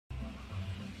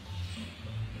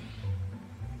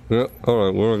Yeah,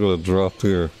 alright, we're gonna drop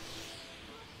here.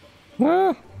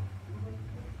 Ah!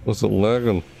 What's it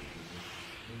lagging?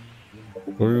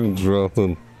 Where are you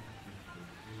dropping?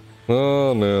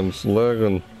 Oh man, it's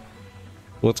lagging.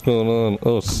 What's going on?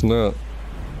 Oh snap.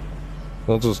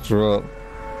 I'll just drop.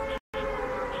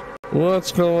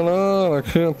 What's going on? I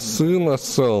can't see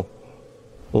myself.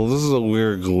 Well, this is a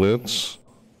weird glitch.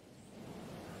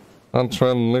 I'm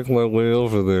trying to make my way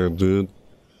over there, dude.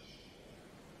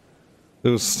 It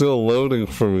was still loading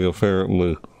for me,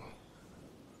 apparently.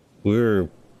 Weird.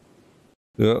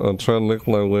 Yeah, I'm trying to make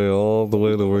my way all the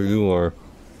way to where you are.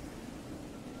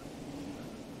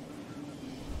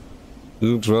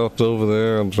 You dropped over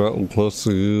there, I'm dropping close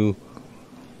to you.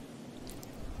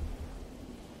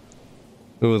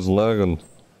 It was lagging.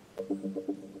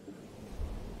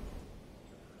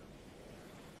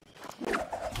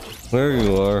 There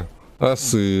you are. I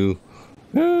see you.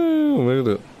 Yeah, made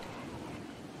it.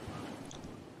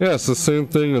 Yeah, it's the same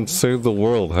thing in Save the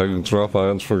World. How you drop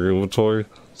items for your inventory.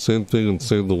 Same thing in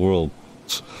Save the World.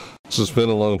 It's just been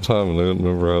a long time and I didn't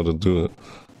remember how to do it.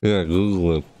 Yeah,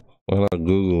 Google it. Why not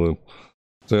Google it?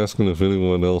 It's asking if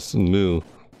anyone else knew,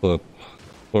 but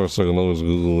of course I can always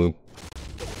Google it.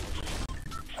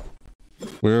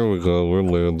 There we go, we're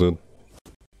landed.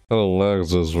 Kind of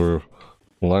lags as we're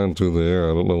flying through the air.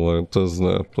 I don't know why it does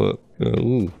that, but yeah,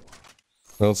 ooh.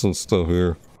 Got some stuff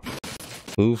here.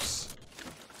 Oops.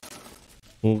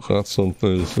 Oh, got some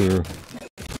things here.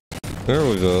 There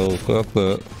we go, got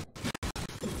that.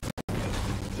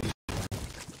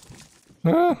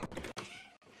 Ah!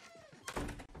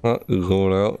 Ah, you're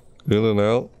going out, in and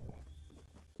out.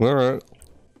 Alright.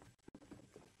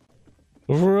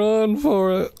 Run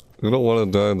for it! You don't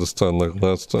want to die this time like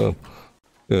last time.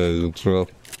 Yeah, you drop.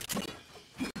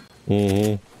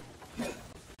 Mm-hmm.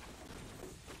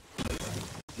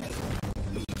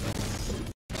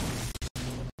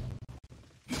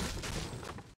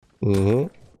 Uh-huh.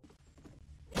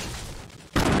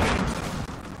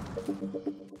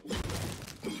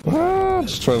 Ah,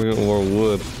 just trying to get more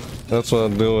wood. That's what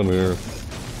I'm doing here.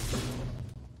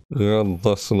 Yeah, I'm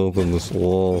busting open this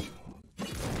wall.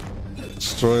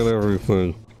 Destroying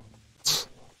everything.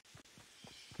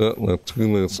 Got my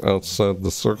teammates outside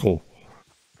the circle.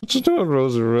 What you doing,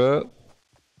 Rosie Rat?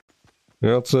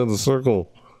 You're outside the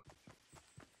circle.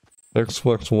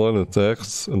 Xbox One, it's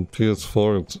X, and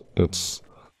PS4, it's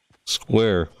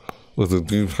square with the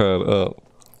D-pad up.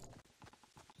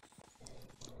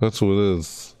 That's what it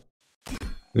is.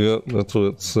 Yep, that's what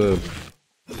it said.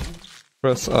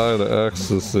 Press I to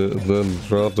access it, then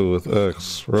drop it with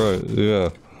X. Right, yeah.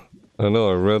 I know,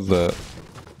 I read that.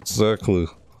 Exactly.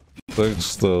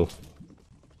 Thanks, though.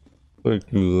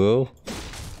 Thank you, though.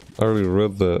 I already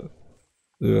read that.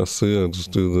 Yeah, see, I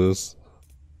just do this.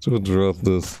 Just drop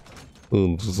this.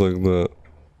 Boom, just like that.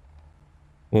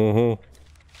 Uh-huh.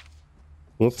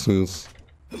 What's this?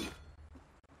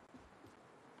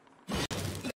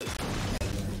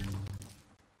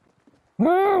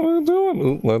 Ah, what are you doing?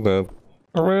 Oh, my bad.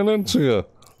 I ran into you.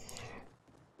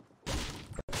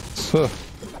 Huh.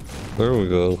 There we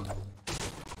go.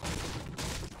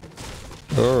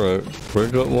 Alright,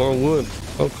 break up more wood.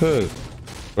 Okay.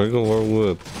 Break up more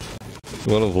wood.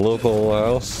 You want to blow the whole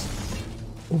house?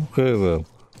 Okay then.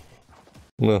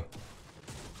 No.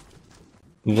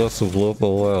 Let's blow the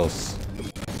whole house.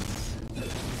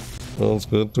 Sounds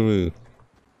good to me.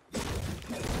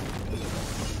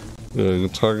 Yeah, you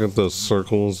target those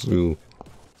circles, you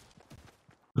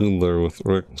in there with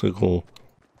rectangle.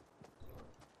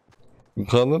 You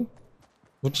coming?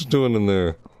 What you doing in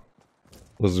there?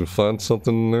 Was you find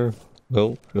something in there?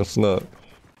 Nope, guess not.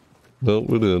 Nope,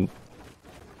 we didn't.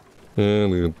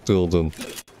 And you killed him.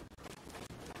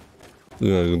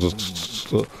 Yeah, you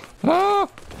just... Ah!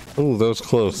 Ooh, that was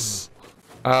close.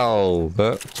 Ow!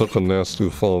 That took a nasty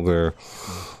fall there.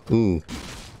 Ooh.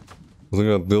 I think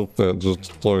I built that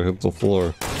just before I hit the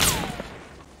floor.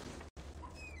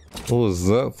 What was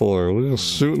that for? What are you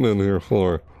shooting in here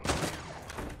for?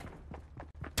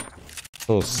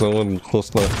 Oh, someone close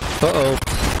by. Uh-oh!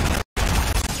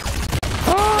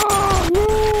 Ah! No!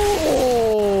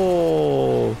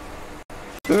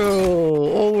 Ew,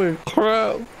 holy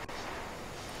crap!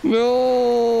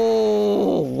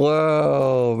 No!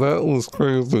 Wow, that was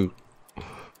crazy.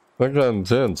 That got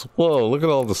intense. Whoa, look at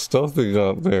all the stuff they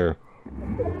got there.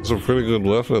 Those are pretty good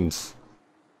weapons.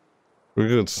 Pretty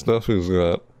good stuff he's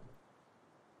got.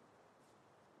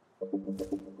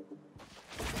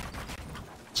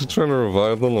 Is he trying to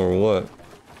revive them or what?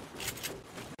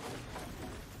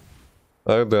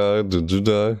 I died. Did you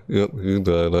die? Yep, you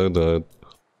died. I died.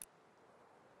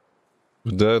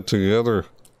 We died together.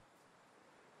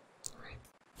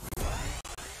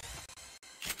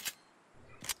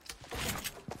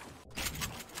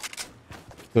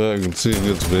 Yeah, I can see it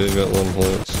gets big at one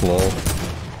point, small.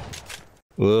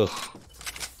 Ugh.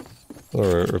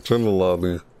 Alright, return to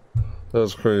lobby.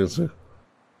 That's crazy.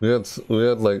 We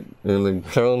had like an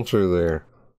encounter there.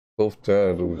 Both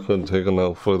died and we couldn't take them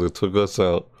out before they took us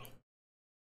out.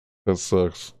 That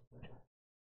sucks.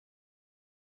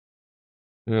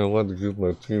 Yeah, I wanted to give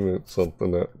my teammate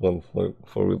something at one point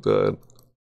before we died.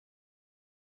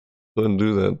 Couldn't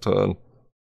do that, Ton.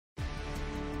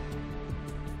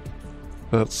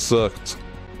 That sucked.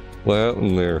 What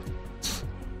happened there?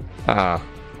 Ah.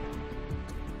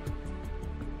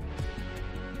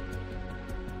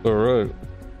 Alright.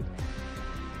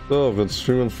 Oh, I've been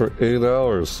streaming for 8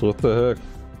 hours. What the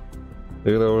heck?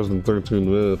 8 hours and 13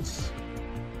 minutes.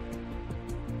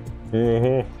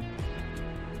 Mm-hmm.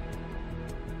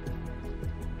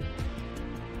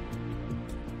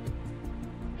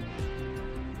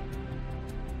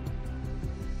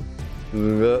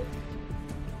 Yeah.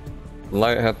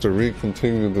 Might have to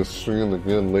recontinue the stream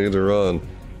again later on.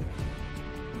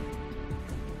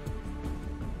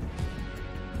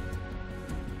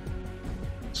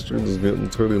 Stream is getting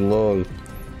pretty long.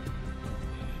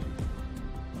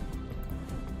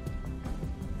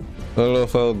 I don't know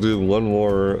if I'll do one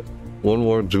more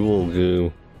duel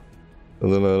game,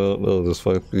 and then I don't know. This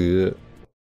might be it,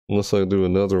 unless I do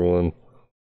another one.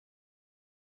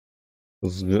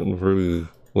 It's getting pretty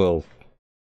well.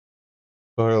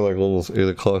 Probably like almost 8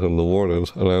 o'clock in the morning,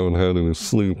 and I haven't had any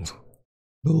sleep.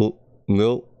 Nope,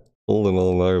 holding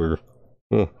all nighter.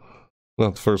 Huh.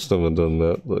 Not the first time I've done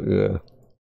that, but yeah.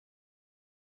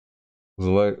 I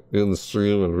might end the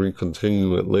stream and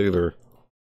recontinue it later.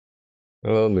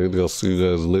 Oh, maybe I'll see you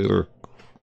guys later.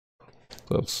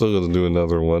 I'm still gonna do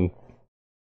another one.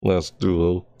 Last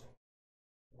duo.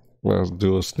 Last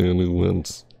duo standing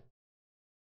wins.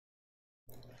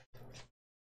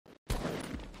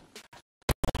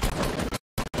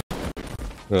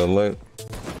 Yeah, I might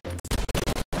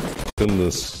end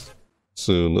this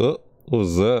soon. Oh, what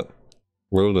was that?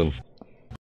 Rodin.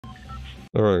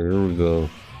 Alright, here we go.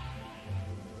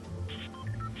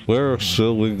 Where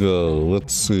shall we go?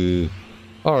 Let's see.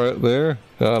 Alright, there.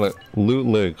 Got it. Loot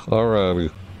Lake.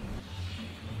 Alrighty.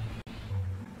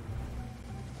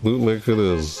 Loot Lake it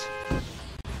is.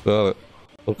 Got it.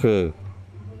 Okay.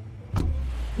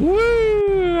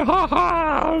 Woo! Ha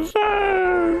ha!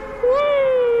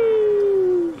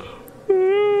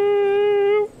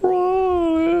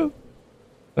 Woo!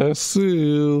 I see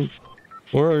you.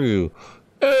 Where are you?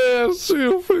 Hey, I see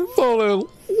you free falling.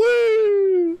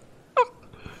 Woo!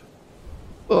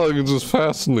 Oh, you just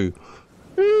passed me.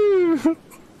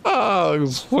 Ah,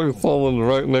 it's free falling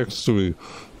right next to me.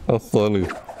 How funny.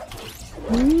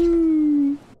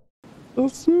 I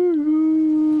see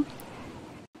you.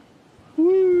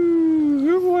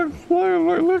 He's like flying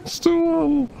right next to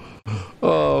him.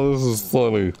 Oh, this is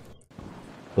funny.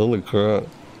 Holy crap.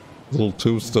 Little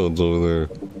tombstones over there.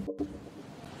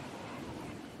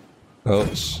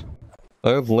 Ouch.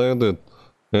 I have landed.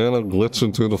 And I'm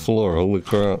glitching through the floor. Holy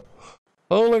crap.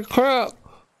 Holy crap!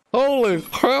 Holy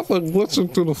crap, I'm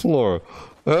glitching through the floor.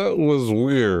 That was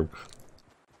weird.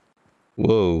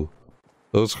 Whoa.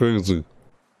 That was crazy.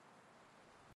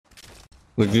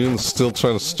 The game's still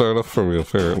trying to start up for me,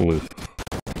 apparently.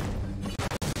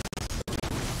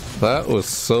 That was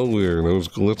so weird. I was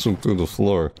glitching through the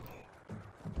floor.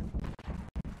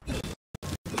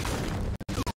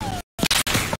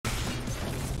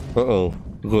 Uh-oh.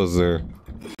 What was there?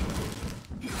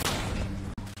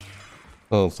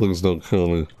 Oh, please don't kill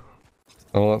me.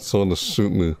 I want someone to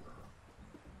shoot me.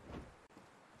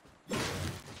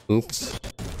 Oops.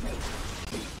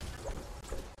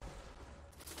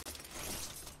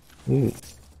 Ooh.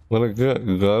 What I get?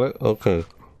 You got it? Okay.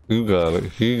 You got it.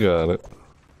 He got it.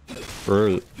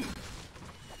 Great.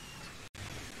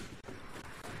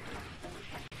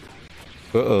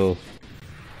 Uh-oh.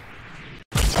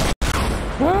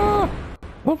 Ah!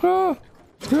 Oh god!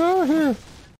 Get out of here!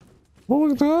 Oh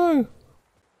my god!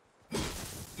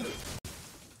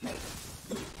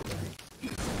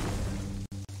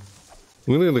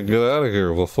 We need to get out of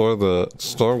here before the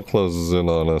storm closes in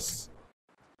on us.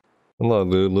 Come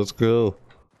on, dude, let's go.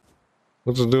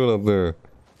 What's he doing up there?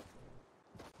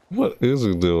 What is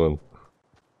he doing?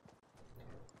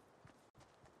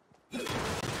 Come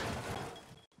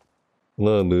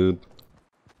on, dude.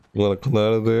 You wanna come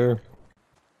out of there?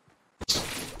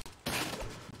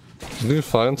 Did you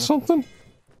find something?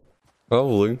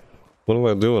 Probably. What am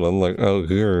I doing? I'm like out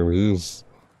here and he's...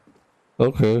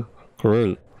 Okay,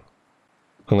 great.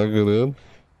 Can I get in?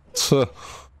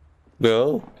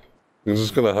 No? You're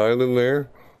just gonna hide in there?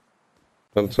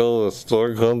 Until the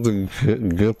storm comes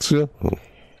and gets you?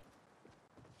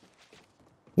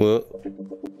 Well,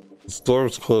 the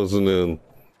storm's closing in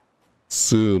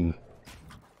soon.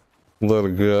 Let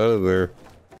it get out of there.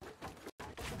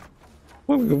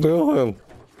 What are you doing?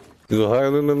 You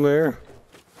hiding in there?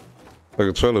 Are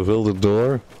you trying to build a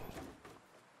door?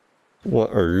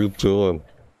 What are you doing?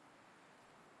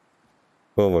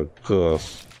 Oh my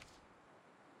gosh.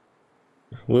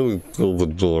 Let me build the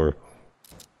door.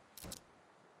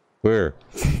 Where?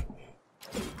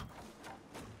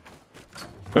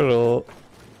 Hello.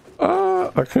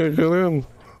 Ah, I can't get in.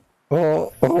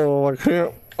 Oh, I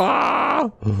can't.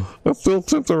 Ah! I still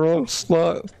took the wrong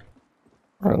slot.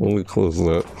 Alright, let me close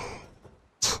that.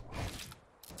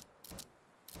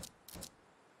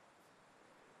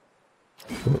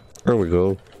 There we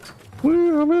go. Wait,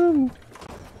 I'm in.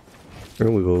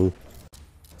 There we go.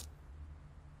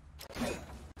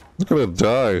 We're gonna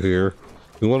die here.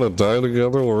 You wanna die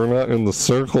together? We're not in the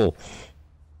circle.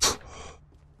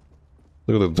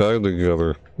 We're gonna die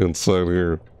together inside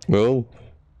here. No?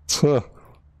 Huh.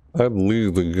 I'd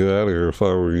leave and get out of here if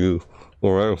I were you.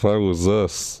 Or if I was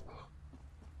us.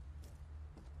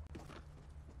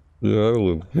 Yeah, I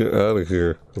would get out of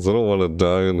here. Because I don't want to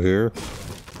die in here.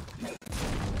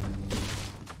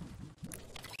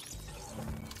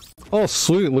 Oh,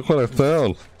 sweet. Look what I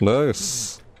found.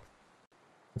 Nice.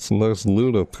 Some nice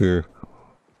loot up here.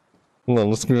 Come on,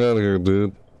 let's get out of here,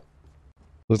 dude.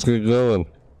 Let's get going.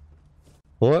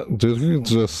 What? Did he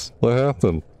just... What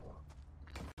happened?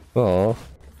 Aw.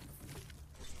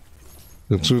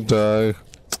 Did you die?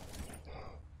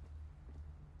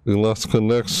 We lost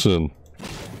connection.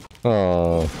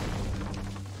 Aw.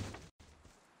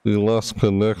 We lost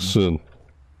connection.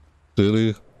 Did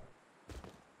he?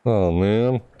 Oh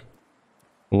man.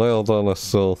 Nailed on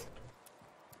myself.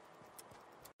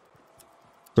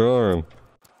 Darn.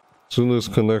 Did you lose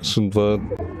connection, bud?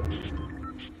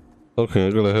 Okay,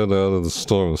 I'm gonna head out of the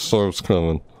storm. The storm's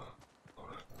coming.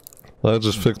 I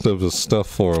just picked up his stuff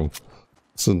for him.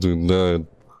 Since he died.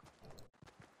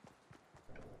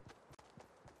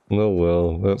 Oh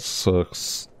well, that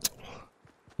sucks.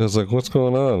 I was like, what's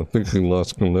going on? I think he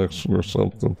lost connection or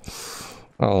something.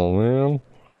 Oh man.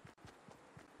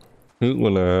 Hate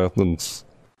when that happens.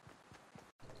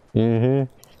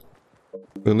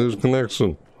 Mm-hmm. And lose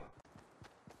connection.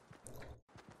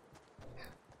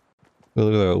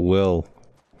 Look at that well.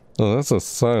 Oh, that's a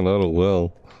sign, not a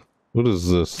well. What is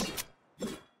this?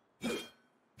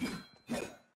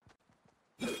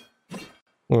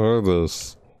 What are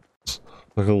those?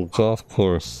 Like a golf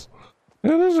course.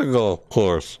 It is a golf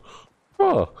course.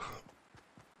 Oh.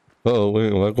 Uh-oh,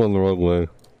 wait, am I going the wrong way?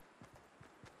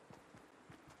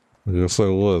 I guess I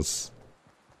was.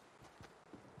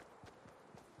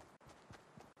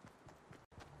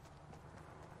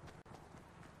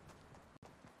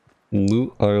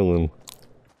 Loot Island. I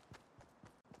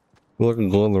feel like I'm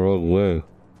going the wrong way.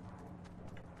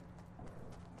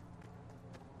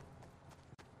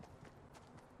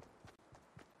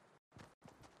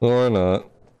 Or not.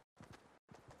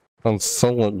 I'm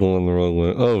somewhat going the wrong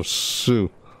way. Oh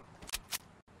shoot.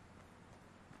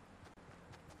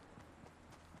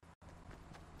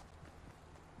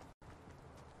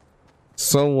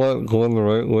 Somewhat going the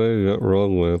right way, yet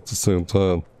wrong way at the same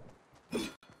time.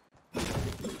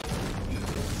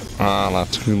 Ah,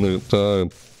 not too late,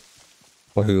 died.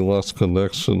 Like he lost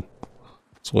connection.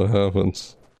 That's what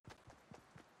happens.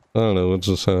 I don't know, it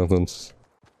just happens.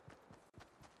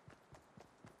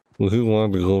 Well, he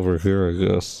wanted to go over here, I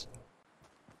guess.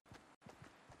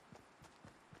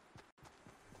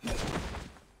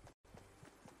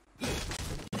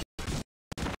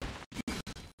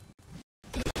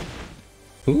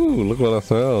 Ooh, look what I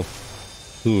found.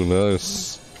 Ooh,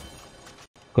 nice.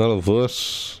 Got a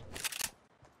bush.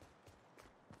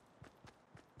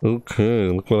 Okay,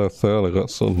 look what I found. I got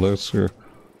something nice here.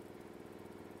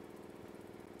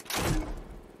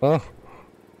 Ah.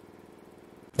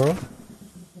 Huh?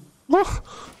 Ah.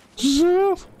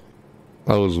 Shit.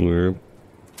 That was weird.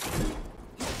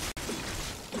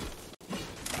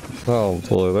 Oh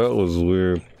boy, that was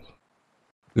weird.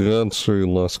 Yeah, I'm sure you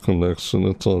lost connection.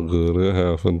 It's all good. It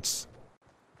happens.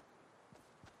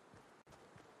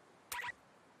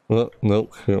 Oh,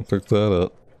 nope. Can't pick that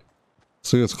up.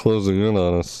 See, it's closing in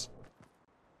on us.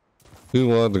 He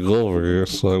wanted to go over here,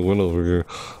 so I went over here.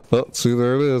 Oh, see,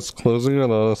 there it is. Closing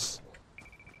in on us.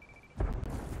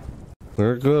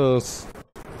 There it goes.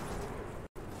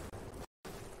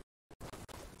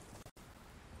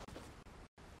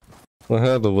 If I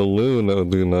had the balloon, that would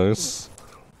be nice.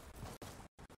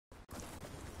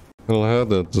 I'll have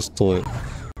that just to like...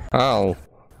 Ow!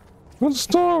 Let's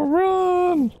start,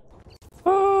 run!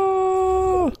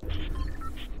 Ah!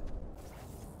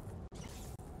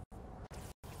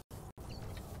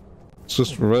 It's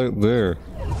just right there.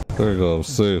 There you go, I'm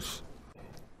safe.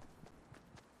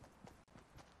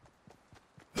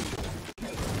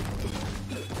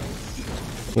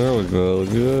 There we go,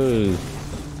 yay!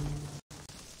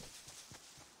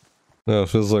 Yeah, it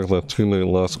feels like that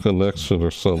teammate lost connection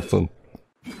or something.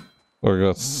 Or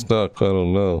got stuck, I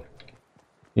don't know.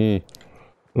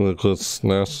 Look, let's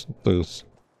snatch this.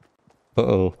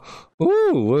 Uh-oh.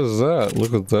 Ooh, what is that?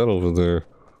 Look at that over there.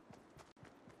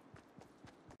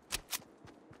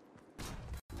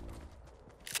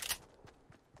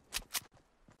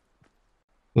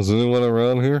 Is anyone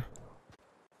around here?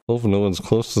 Hope no one's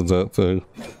close to that thing.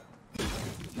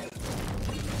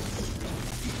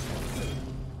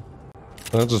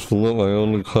 I just blew up my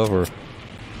only cover.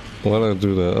 Why'd I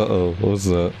do that? Uh-oh, what was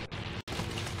that?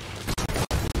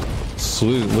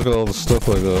 Sweet, look at all the stuff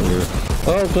I got here.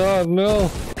 Oh god,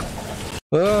 no!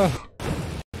 Ah!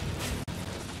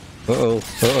 Uh-oh,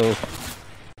 uh-oh.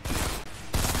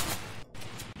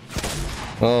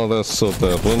 Oh, that's so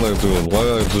bad. What am I doing? Why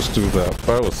did I just do that?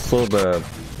 That was so bad.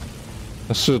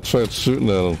 I should have tried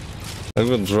shooting at him. I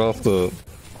even dropped the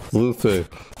blue thing.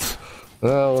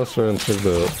 Ah, let's try and check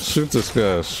that out. Shoot this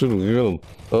guy. Shoot him. Get him.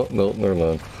 Oh, no, never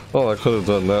mind. Oh, I could have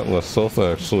done that myself,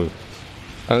 actually.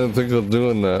 I didn't think of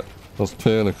doing that. I was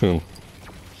panicking.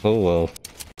 Oh, well.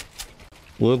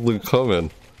 Woodley coming.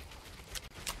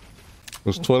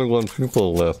 There's 21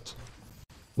 people left.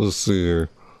 Let's see here.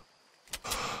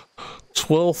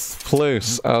 12th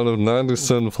place out of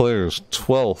 97 players.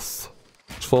 12th.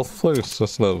 12th place.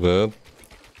 That's not bad.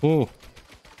 Ooh.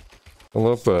 I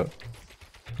love that.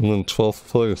 And then 12th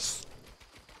place.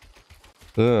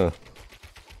 Yeah.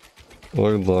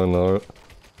 Roy Barnard.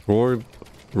 Roy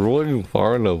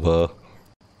Barnaba.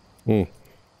 Well,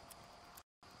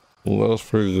 that was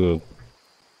pretty good.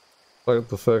 Despite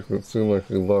the fact that it seemed like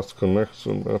he lost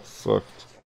connection, that sucked.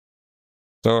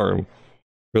 Darn.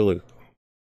 Really.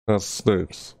 That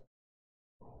stinks.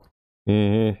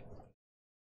 Mm-hmm.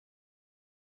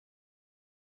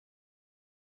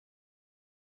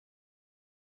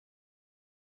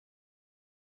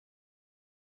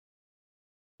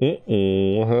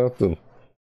 What happened?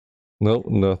 Nope,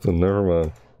 nothing. Never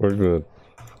mind. We're good.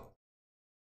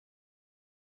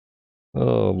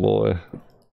 Oh boy.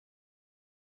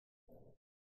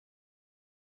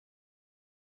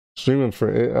 Streaming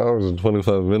for 8 hours and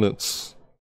 25 minutes.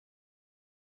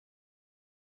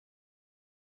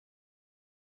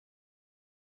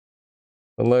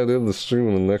 I might end the stream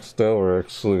in the next hour,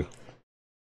 actually.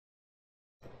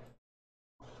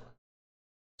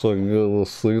 So I can get a little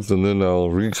sleep and then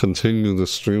I'll re-continue the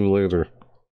stream later.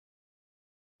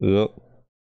 Yep.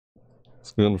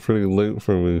 It's getting pretty late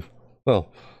for me. Oh,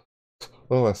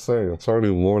 what am I saying? It's already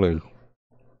morning.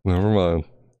 Never mind.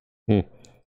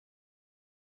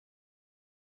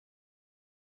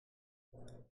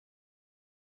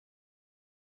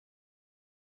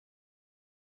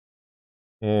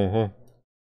 Mm-hmm.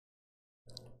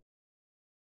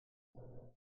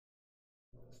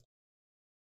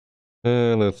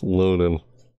 And it's loading.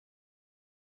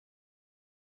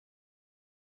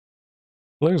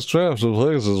 Plays traps in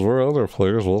places where other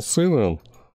players will see them.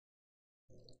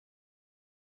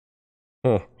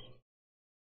 Huh.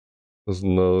 This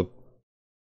node.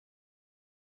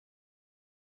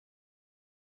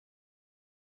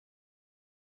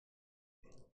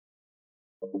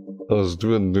 I was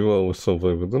doing duo with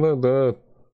somebody, but then I died.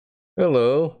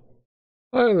 Hello.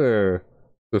 Hi there.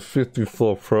 The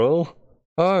 54 Pro.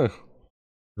 Hi.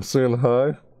 You saying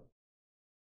hi?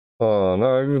 Oh,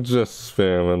 no, you're just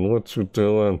spamming. What you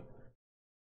doing?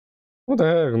 What the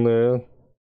heck, man?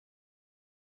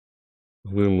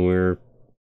 Being weird.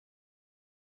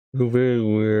 You're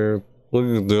being weird. What are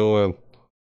you doing?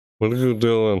 What are you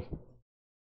doing?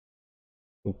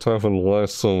 I'm typing why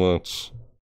so much.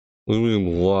 What do you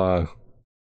mean why?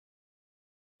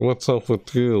 What's up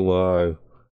with you, why?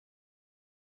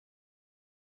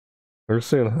 Are you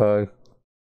saying hi?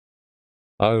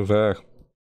 Hi back.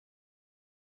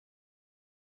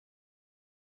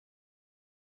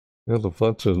 There's a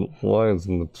bunch of lines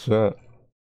in the chat.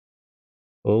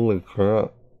 Holy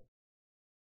crap.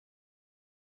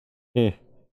 Yeah,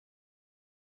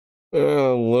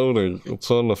 loading.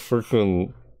 It's on the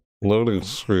freaking loading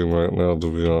screen right now,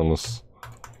 to be honest.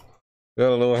 Yeah, I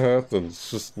don't know what happened.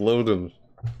 It's just loading.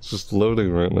 It's just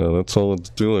loading right now. That's all it's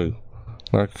doing.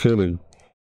 Not kidding.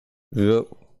 Yep.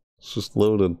 It's just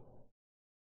loading.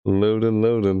 Loading,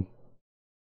 loading.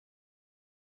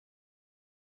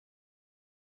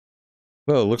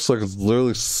 No, it looks like it's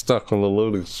literally stuck on the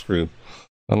loading screen.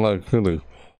 I'm not kidding.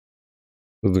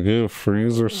 Did the game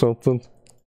freeze or something?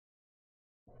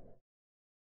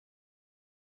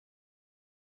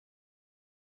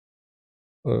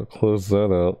 Close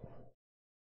that out.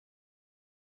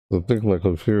 I think my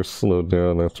computer slowed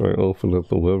down after I opened up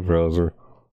the web browser.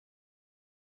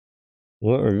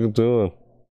 What are you doing?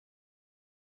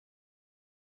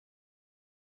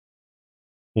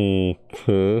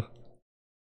 Okay.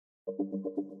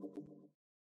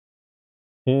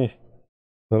 Hmm.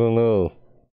 I don't know.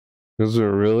 Is it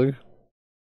really?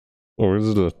 Or is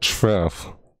it a trap?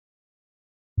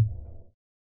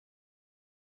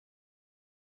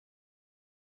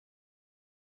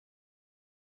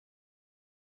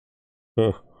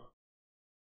 Huh.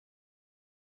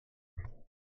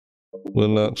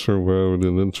 I'm not sure where I would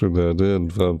have entered that in,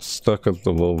 but I'm stuck at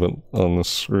the moment on the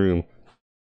screen.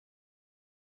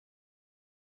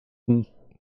 Hmm.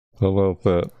 How about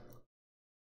that?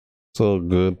 It's all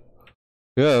good.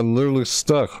 Yeah, I'm literally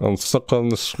stuck. I'm stuck on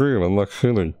the screen. I'm not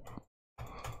kidding.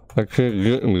 I can't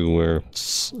get anywhere.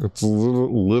 It's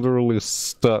literally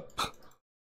stuck.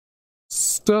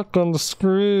 Stuck on the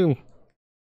screen.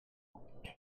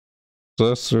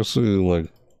 That's seriously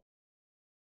like,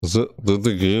 did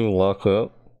the game lock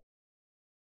up?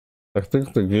 I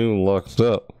think the game locked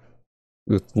up.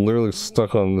 It's literally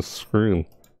stuck on the screen.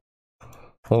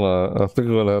 Hold on, I think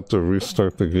I'm gonna have to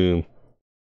restart the game.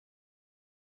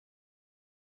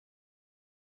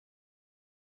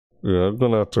 Yeah, I'm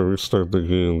gonna have to restart the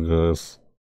game, guys.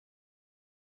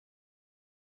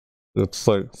 It's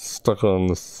like stuck on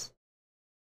this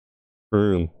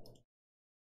screen.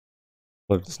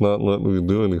 Like it's not letting me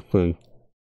do anything.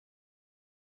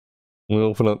 Let me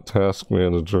open up Task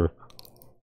Manager.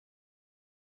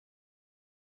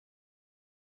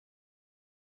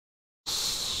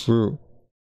 Shoot.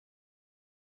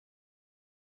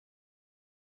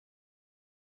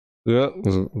 Yeah,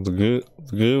 the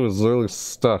game is literally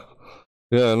stuck.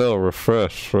 Yeah, I know,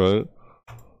 refresh, right?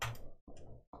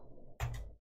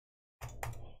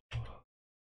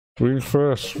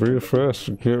 Refresh.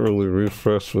 You can't really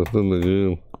refresh within the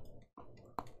game.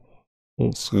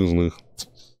 Excuse me.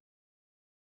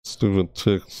 Stupid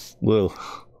ticks. Well,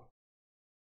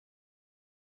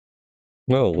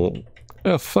 no,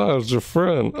 F5 is your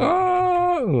friend.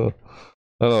 Ah! I know,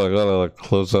 I gotta like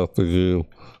close out the game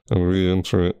and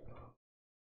re-enter it.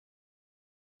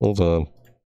 Hold on.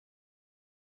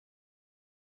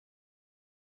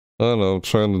 I know, I'm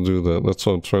trying to do that. That's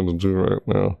what I'm trying to do right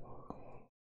now.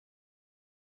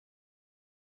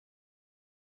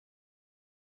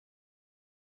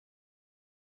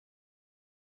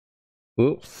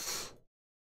 Oops.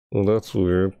 Well, that's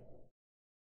weird.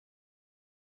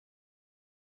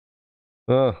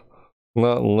 Ah,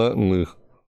 not letting me.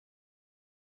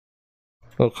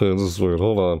 Okay, this is weird.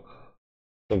 Hold on.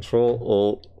 Control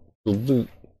Alt Delete.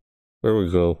 There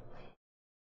we go.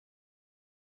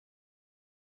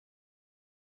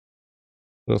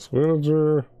 This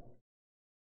manager.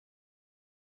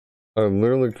 I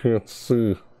literally can't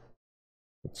see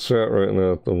the chat right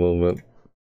now at the moment.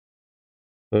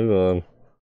 Hang on. It's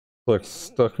like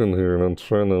stuck in here and I'm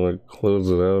trying to like close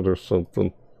it out or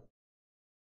something.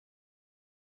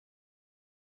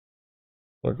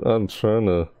 Like I'm trying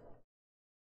to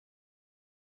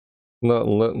not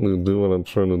let me do what I'm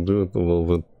trying to do at the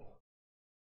moment.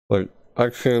 Like I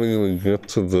can't even get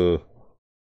to the.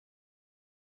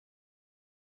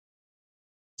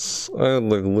 I am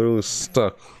like literally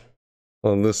stuck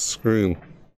on this screen.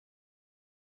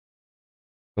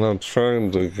 And I'm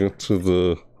trying to get to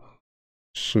the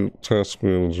shoot task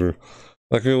manager.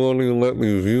 Like it won't even let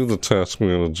me view the task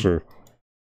manager.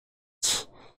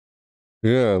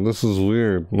 Yeah, this is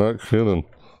weird. Not kidding.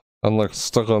 I'm like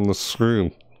stuck on the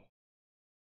screen.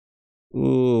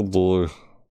 Oh boy.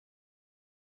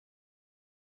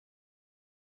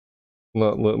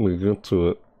 Not letting me get to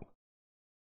it.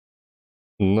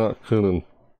 Not kidding.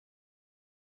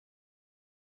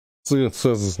 See, it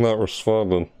says it's not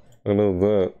responding. I know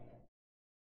that.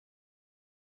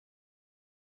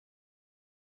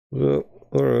 Yeah,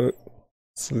 alright.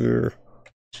 See here.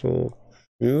 So,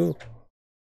 yeah.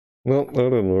 Nope, that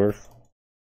didn't work.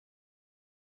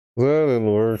 That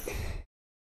didn't work.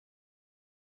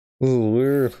 This is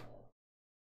weird.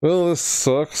 Well, this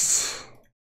sucks.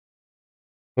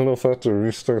 I don't know if I have to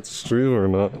restart the stream or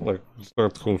not. Like,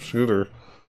 restart the computer.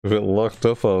 If it locked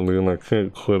up on me and I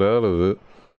can't quit out of it.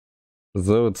 'Cause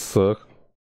that would suck.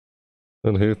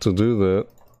 I'd hate to do that.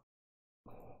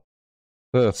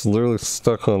 Yeah, it's literally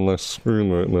stuck on my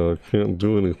screen right now. I can't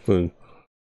do anything.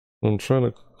 I'm trying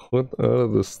to quit out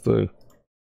of this thing.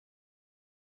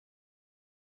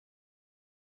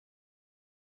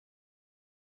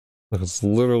 It's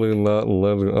literally not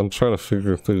letting. I'm trying to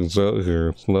figure things out here.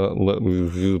 It's not letting me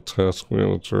view Task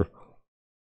Manager.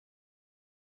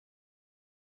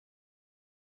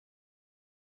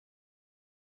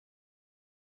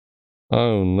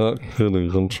 I'm not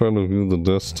kidding. I'm trying to view the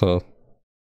desktop.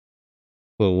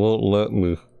 But it won't let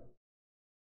me.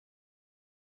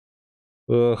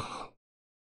 Ugh.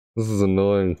 This is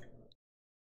annoying.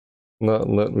 Not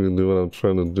letting me do what I'm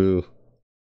trying to do.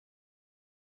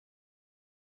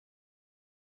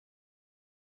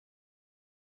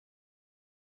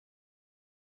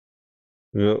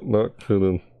 Yep, not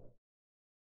kidding.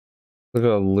 I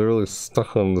got literally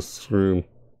stuck on the screen.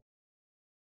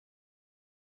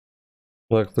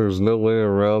 Like there's no way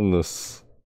around this.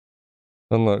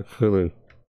 I'm not kidding.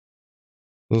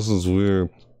 This is weird.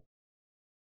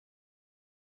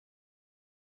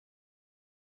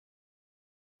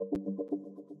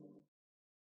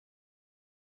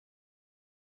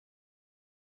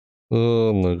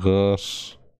 Oh my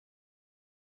gosh.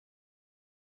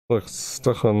 Like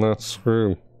stuck on that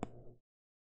screen.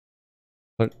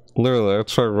 Like literally I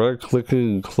try right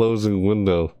clicking and closing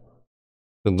window.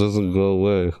 It doesn't go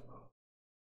away.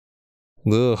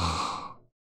 Ugh.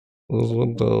 Close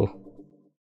window.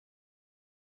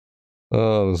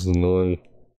 Oh, this is annoying.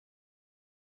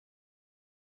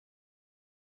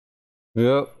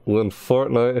 Yep, when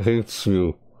Fortnite hates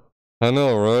you. I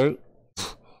know, right?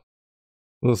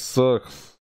 This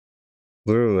sucks.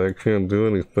 Literally, I can't do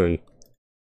anything.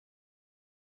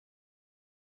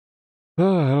 I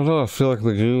don't know, I feel like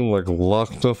the game like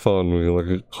locked up on me, like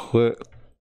it quit.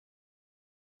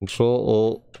 Control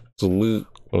Alt Delete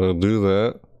when I do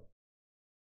that.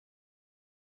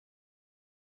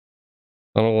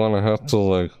 I don't want to have to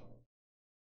like,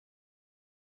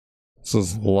 it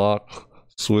says lock,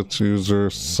 switch user,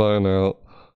 sign out,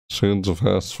 change the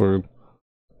password,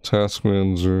 task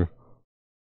manager,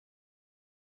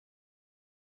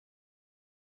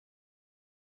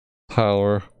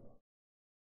 power,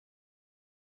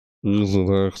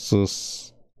 user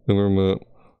access, internet.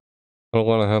 I don't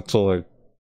want to have to like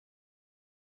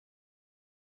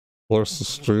force the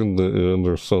stream to end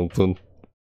or something.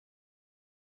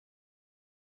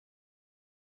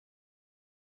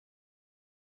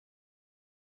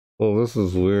 Oh, this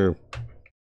is weird.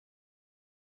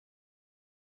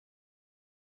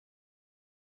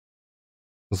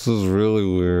 This is really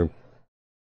weird.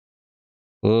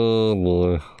 Oh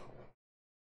boy.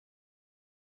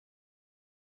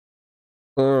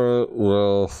 Alright,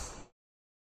 well.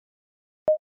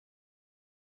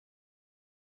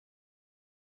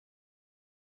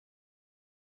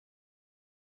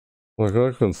 Like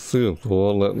I can see it, but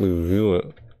won't let me view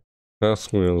it.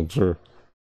 Task manager.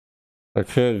 I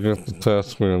can't get the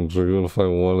task manager even if I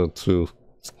wanted to.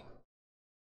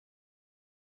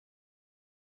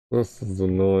 This is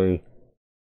annoying.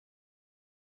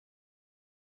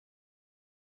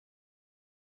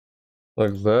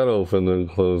 Like that open and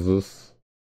closes.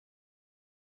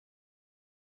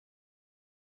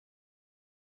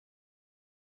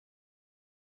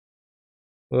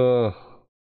 Ah,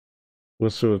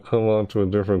 wish it would come onto a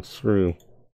different screen.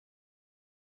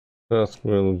 Task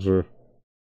manager.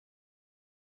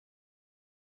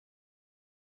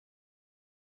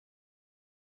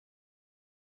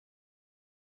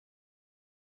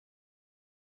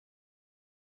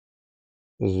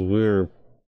 It's weird.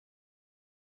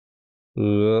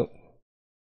 Yep.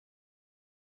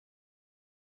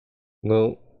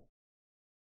 Nope.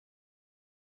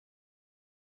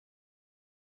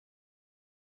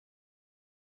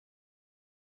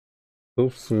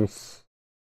 Oopsies.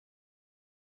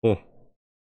 Huh.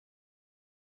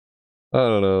 I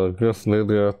don't know. I guess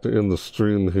maybe I have to end the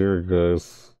stream here,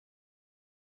 guys.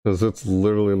 Because it's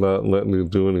literally not letting me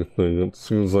do anything. It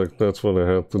seems like that's what I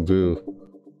have to do.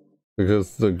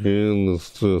 Because the game is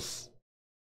just...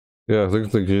 Yeah, I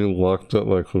think the game locked up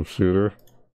my computer.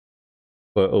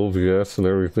 But OBS and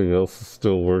everything else is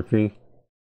still working.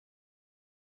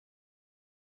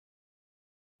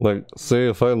 Like, say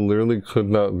if I literally could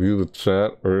not view the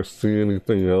chat or see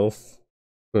anything else,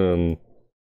 then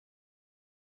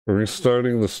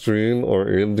restarting the stream or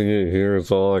ending it here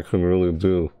is all I can really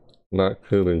do. Not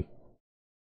kidding.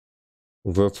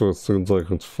 That's what it seems like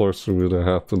it's forcing me to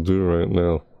have to do right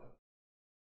now.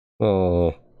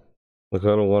 Oh, like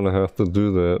I don't want to have to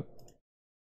do that.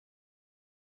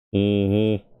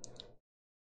 Mm-hmm.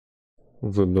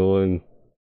 It's annoying.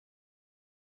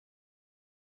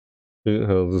 Hate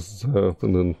how this is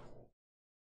happening.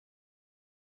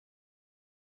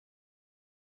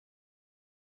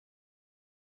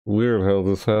 Weird how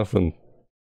this happened.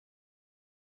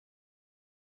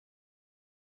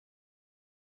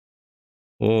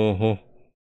 Uh-huh.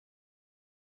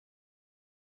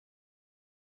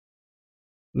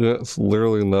 Yeah, it's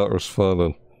literally not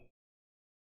responding.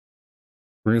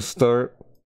 Restart?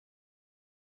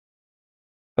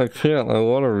 I can't. I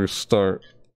want to restart.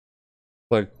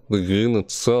 Like the game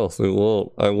itself, I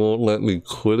won't let me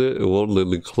quit it, it won't let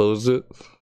me close it.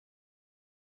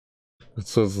 It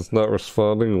says it's not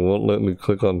responding, it won't let me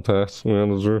click on Task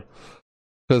Manager.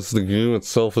 Because the game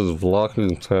itself is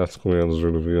blocking Task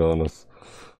Manager, to be honest.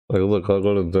 Like, look, I'll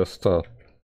go to desktop.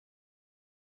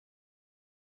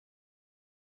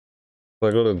 If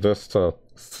I go to desktop,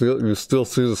 you still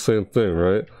see the same thing,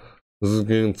 right? This is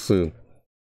game soon.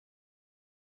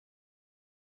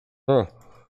 Huh.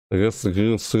 I guess the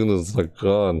game soon is like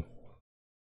gone.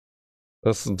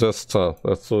 That's the desktop.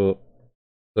 That's what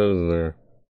that is there.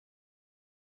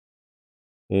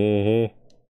 Mm-hmm.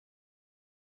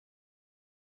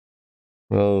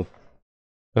 Well,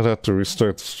 I'd have to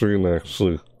restart the stream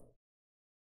actually.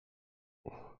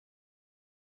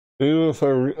 Even if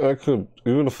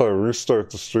even if I restart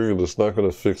the stream, it's not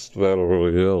gonna fix Battle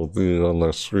Royale being on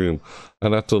my screen.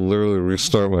 I'd have to literally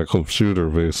restart my computer,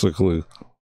 basically.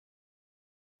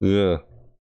 Yeah.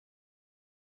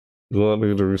 You want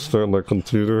me to restart my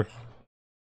computer?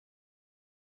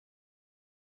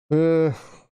 Yeah.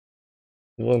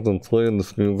 I've been playing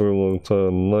this game for a long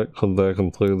time. Might come back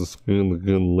and play this game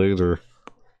again later.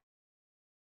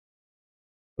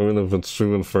 I mean, I've been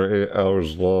streaming for 8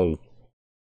 hours long.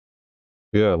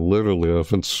 Yeah, literally, I've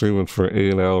been streaming for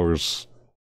 8 hours.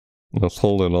 I was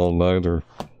holding all-nighter.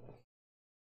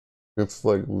 It's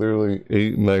like literally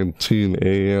 8:19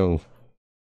 a.m.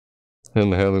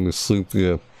 and having to sleep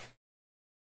yet.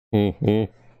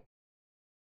 Mm-hmm.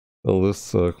 Oh, this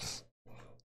sucks.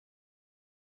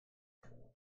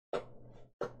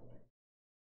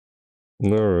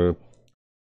 Alright.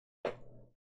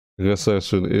 I guess I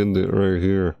should end it right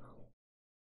here.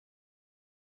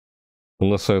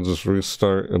 Unless I just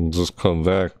restart and just come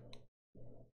back.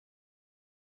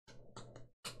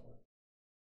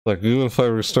 Like, even if I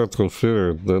restart the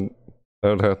computer, then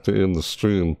I'd have to end the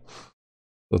stream.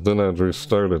 But then I'd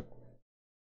restart it.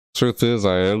 Truth is,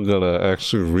 I am gonna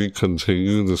actually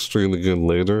re-continue the stream again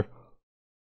later.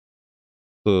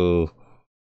 So,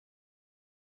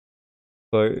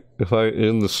 if I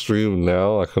end the stream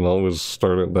now, I can always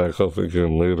start it back up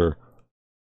again later.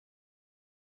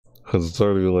 Because it's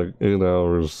already like 8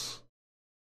 hours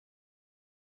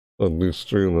of me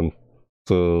streaming.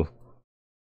 So,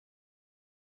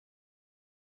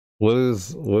 what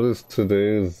is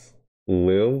today's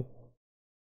live?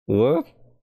 What?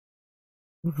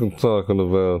 What are you talking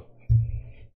about?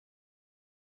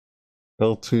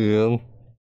 LTN?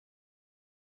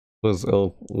 What's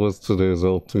today's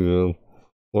LTN?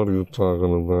 What are you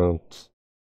talking about?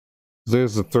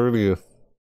 Today's the 30th.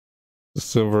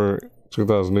 December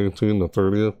 2018, the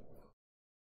 30th.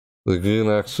 The game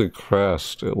actually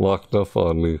crashed. It locked up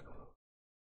on me.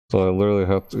 So I literally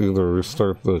have to either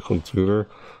restart the computer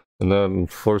and then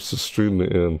force the stream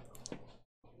to end.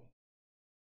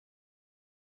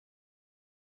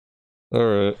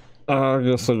 Alright, I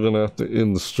guess I'm gonna have to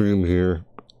end the stream here.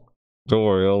 Don't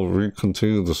worry, I'll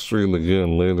continue the stream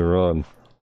again later on.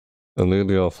 And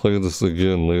maybe I'll play this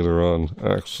again later on,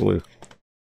 actually.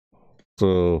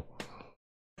 So,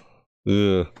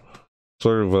 yeah.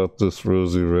 Sorry about this,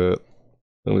 Rosie Rat.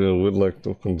 I mean, I would like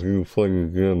to continue playing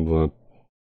again, but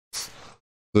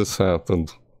this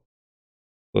happened.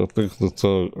 I think that's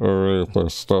alright if I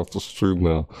stop the stream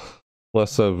now.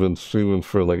 Plus, I've been streaming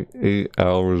for like 8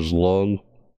 hours long.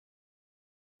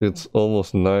 It's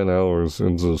almost 9 hours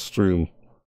into the stream.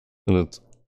 And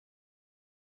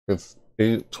it's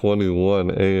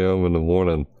 8:21 a.m. in the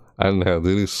morning. I didn't have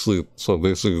any sleep, so I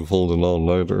basically pulled an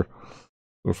all-nighter.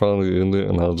 We'll finally end it,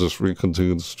 and I'll just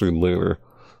re-continue the stream later.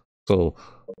 So,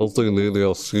 hopefully maybe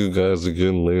I'll see you guys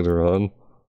again later on.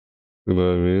 You know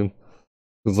what I mean?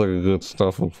 It's like a good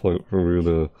stopping point for me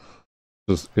to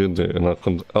just end it,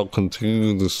 and I'll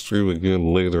continue the stream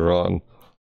again later on.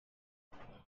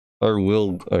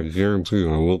 I guarantee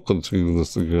you, I will continue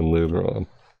this again later on.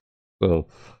 So,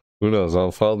 who knows,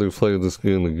 I'll probably play this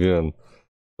game again,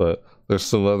 but there's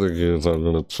some other games I'm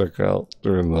gonna check out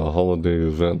during the holiday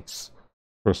events,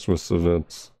 Christmas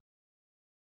events.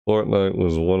 Fortnite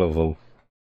was one of them,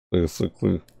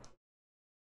 basically.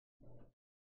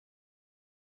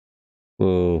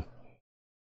 So,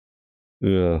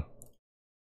 yeah.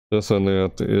 Guess I may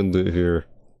have to end it here.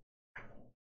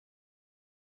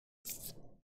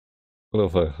 What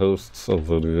if I host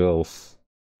somebody else?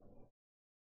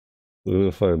 What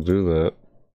if I do that?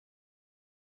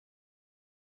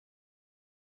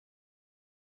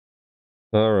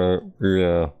 Alright,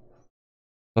 yeah.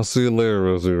 I'll see you later,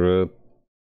 Rosie Red.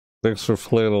 Thanks for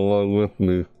playing along with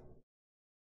me.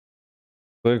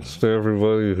 Thanks to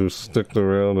everybody who stuck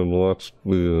around and watched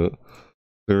me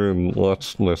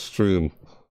watched my stream.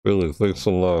 Really, thanks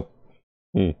a lot.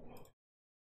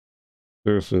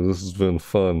 Seriously, this has been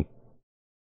fun.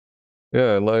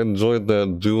 Yeah, and I enjoyed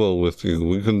that duo with you.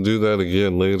 We can do that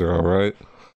again later, alright?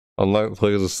 I might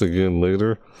play this again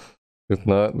later. If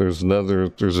not, there's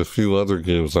a few other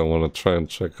games I want to try and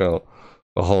check out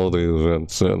the holiday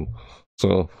events in.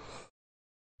 So,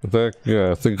 in fact,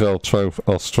 yeah, I think I'll try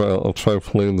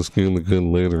playing this game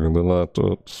again later, and then I'll have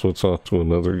to switch off to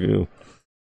another game.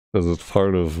 Because it's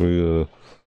part of the,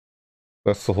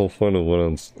 that's the whole point of what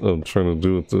I'm trying to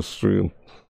do with this stream.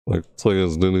 Like, play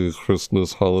as many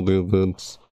Christmas holiday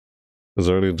events as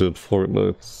I already did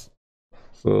Fortnite.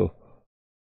 So,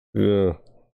 yeah.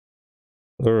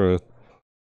 Alright.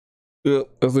 Yeah,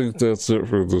 I think that's it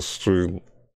for this stream.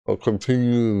 I'll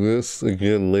continue this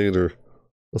again later.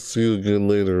 I'll see you again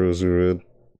later, Red.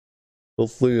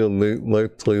 Hopefully I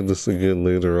might play this again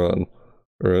later on.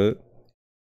 Alright?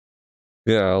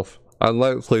 Yeah, I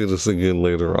might play this again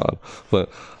later on.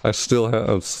 But I'm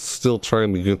still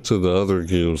trying to get to the other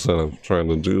games that I'm trying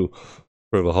to do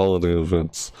for the holiday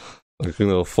events. Like, you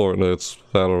know, Fortnite's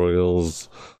Battle Royale's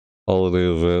holiday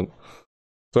event.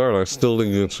 Darn, I still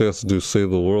didn't get a chance to do Save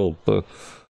the World, but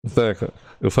in fact,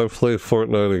 if I play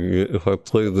Fortnite again, if I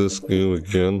play this game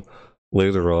again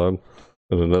later on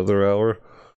in another hour,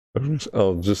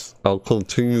 I'll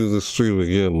continue the stream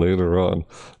again later on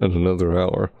in another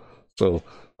hour. So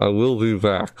I will be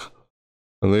back.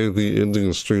 I may be ending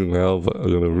the stream now, but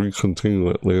I'm gonna re-continue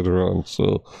it later on.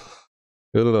 So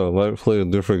I don't know, I might play a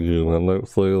different game. I might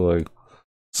play like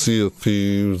Sea of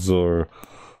Thieves or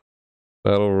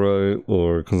Battle Right,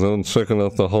 or because I'm checking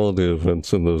out the holiday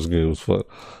events in those games, but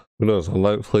who knows, I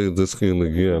might play this game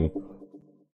again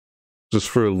just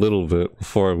for a little bit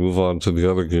before I move on to the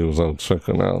other games I'm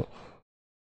checking out.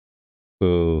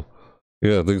 So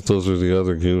yeah, I think those are the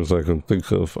other games I can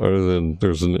think of, other than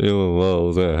there's an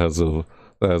MMO that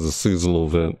has a seasonal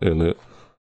event in it,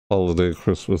 holiday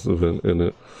Christmas event in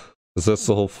it. Because that's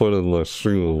the whole point of my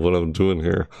stream of what I'm doing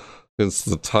here. It's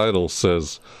the title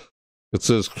says, it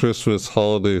says Christmas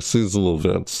holiday seasonal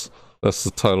events. That's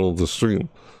the title of the stream.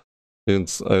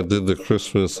 And I did the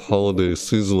Christmas holiday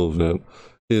seasonal event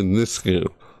in this game,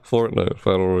 Fortnite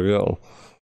Battle Royale.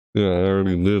 Yeah, I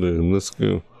already did it in this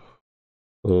game.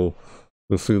 So,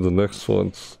 we'll see the next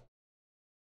ones.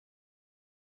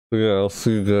 So yeah, I'll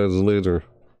see you guys later.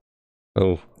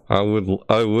 Oh, I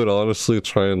would honestly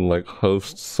try and like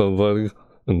host somebody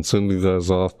and send you guys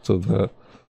off to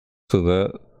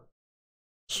that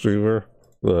streamer,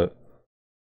 but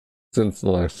since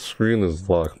my screen is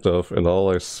locked up and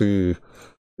all I see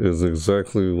is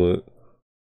exactly what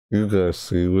you guys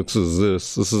see, which is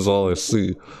this is all I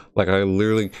see. Like, I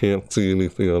literally can't see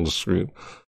anything on the screen.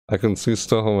 I can see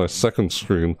stuff on my second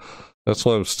screen. That's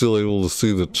why I'm still able to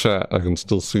see the chat. I can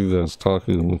still see you guys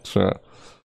talking in the chat.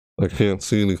 I can't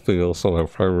see anything else on my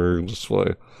primary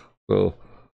display. So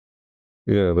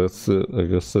yeah, that's it. I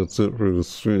guess that's it for the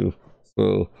stream.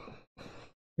 So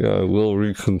yeah, I will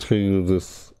re-continue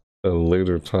this at a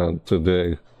later time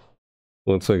today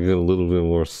once I get a little bit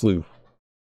more sleep.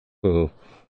 So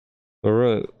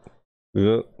alright.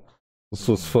 Yeah, this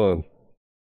was fun.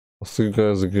 I'll see you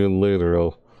guys again later.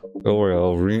 Don't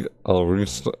worry, I'll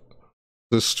restart.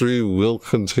 This stream will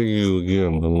continue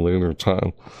again at a later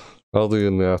time. Probably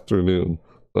in the afternoon.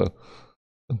 But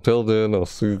until then, I'll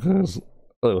see you guys.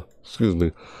 Oh, excuse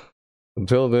me.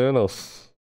 Until then, I'll see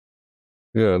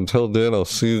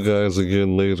you guys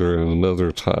again later at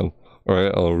another time.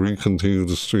 Alright, I'll re-continue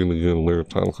the stream again later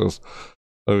time, because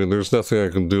I mean, there's nothing I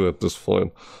can do at this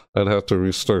point. I'd have to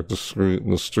restart the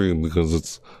stream because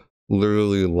it's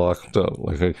literally locked up.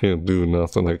 Like, I can't do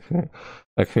nothing.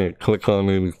 I can't click on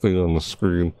anything on the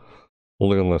screen,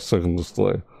 only on my second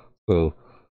display. So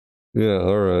yeah,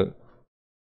 alright.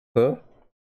 Huh?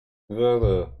 You got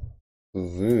a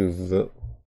disease, is that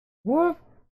what?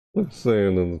 What's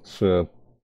saying in the chat?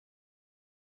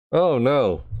 Oh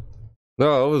no.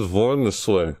 No, I was born this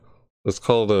way. It's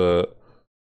called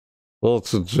well,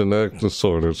 it's a genetic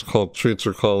disorder. It's called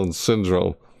Treacher-Collins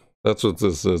syndrome. That's what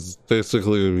this is.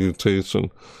 Basically a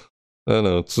mutation. I don't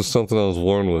know, it's just something I was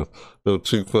born with. No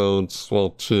cheekbones,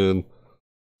 small chin,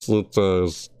 slit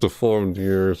eyes, deformed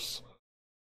ears.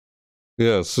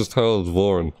 Yeah, it's just how I was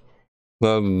born.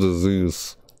 Not a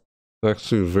disease. It's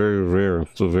actually very rare.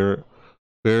 It's a very,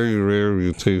 very rare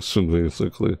mutation,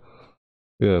 basically.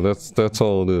 Yeah, that's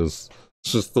all it is.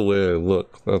 It's just the way I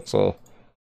look, that's all.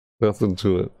 Nothing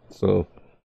to it, so.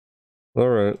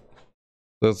 Alright.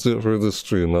 That's it for this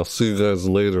stream. I'll see you guys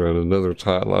later at another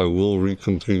time. I will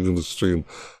re-continue the stream,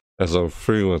 as I've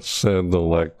pretty much said the,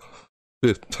 like,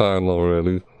 5th time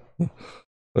already.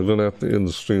 I'm gonna have to end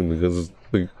the stream because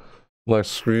my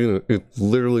screen, it's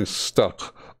literally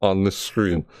stuck on this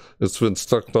screen. It's been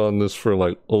stuck on this for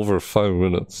like over 5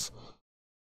 minutes.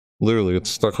 Literally, it's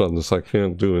stuck on this. I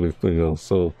can't do anything else.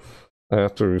 So I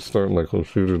have to restart my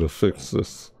computer to fix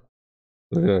this.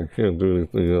 Yeah, I can't do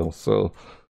anything else. So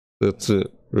that's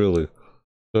it, really.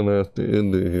 Gonna have to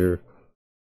end it here.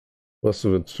 Must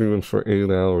have been streaming for 8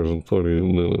 hours and 28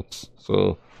 minutes.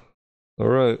 So,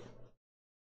 alright.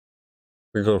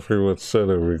 I think I've pretty much said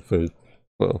everything.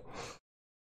 So,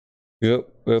 yep,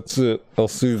 that's it. I'll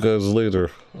see you guys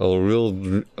later. I will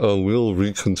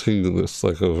recontinue this,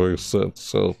 like I've already said.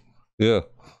 So, yeah.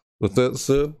 With that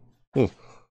said, with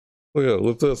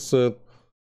that said,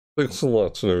 thanks for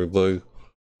watching, everybody.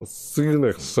 I'll see you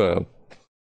next time.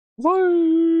 Bye!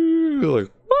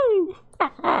 Like, woo!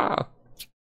 Ha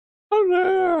oh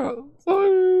yeah!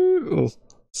 Bye!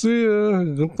 See ya!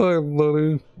 Goodbye,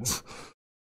 buddy.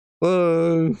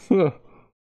 Bye!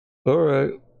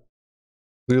 Alright.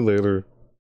 See you later.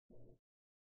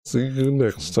 See you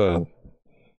next time.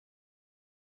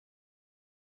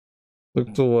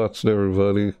 Thanks for watching,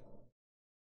 everybody.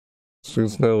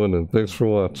 Stream's now ending. Thanks for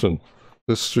watching.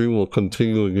 This stream will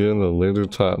continue again at a later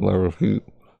time, I repeat.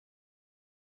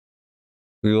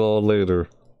 See you all later.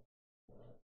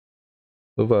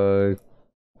 Bye-bye.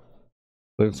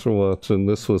 Thanks for watching.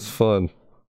 This was fun.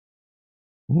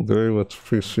 Very much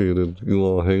appreciated you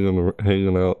all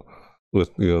hanging out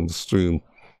with me on the stream.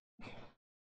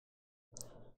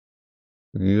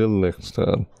 See you next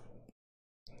time.